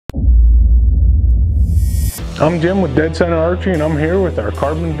I'm Jim with Dead Center Archery, and I'm here with our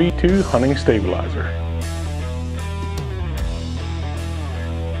Carbon V2 hunting stabilizer.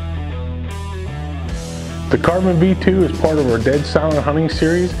 The Carbon V2 is part of our Dead Silent Hunting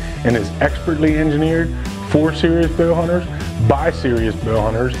series and is expertly engineered for serious bow hunters by serious bow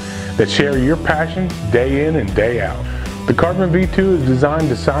hunters that share your passion day in and day out. The Carbon V2 is designed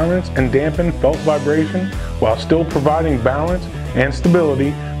to silence and dampen felt vibration while still providing balance and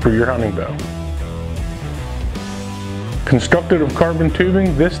stability for your hunting bow. Constructed of carbon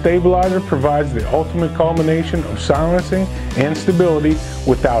tubing, this stabilizer provides the ultimate culmination of silencing and stability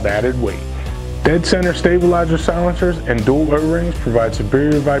without added weight. Dead center stabilizer silencers and dual O-rings provide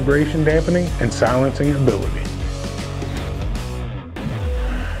superior vibration dampening and silencing ability.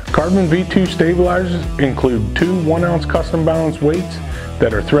 Carbon V2 stabilizers include two 1-ounce custom balanced weights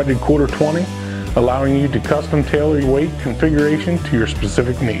that are threaded 1/4 20, allowing you to custom tailor your weight configuration to your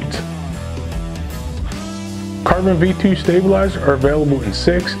specific needs. Carbon V2 stabilizers are available in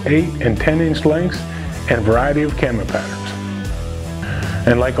 6, 8, and 10-inch lengths and a variety of camo patterns.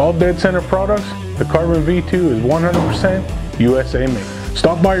 And like all Dead Center products, the Carbon V2 is 100% USA made.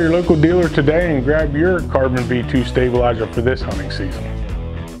 Stop by your local dealer today and grab your Carbon V2 stabilizer for this hunting season.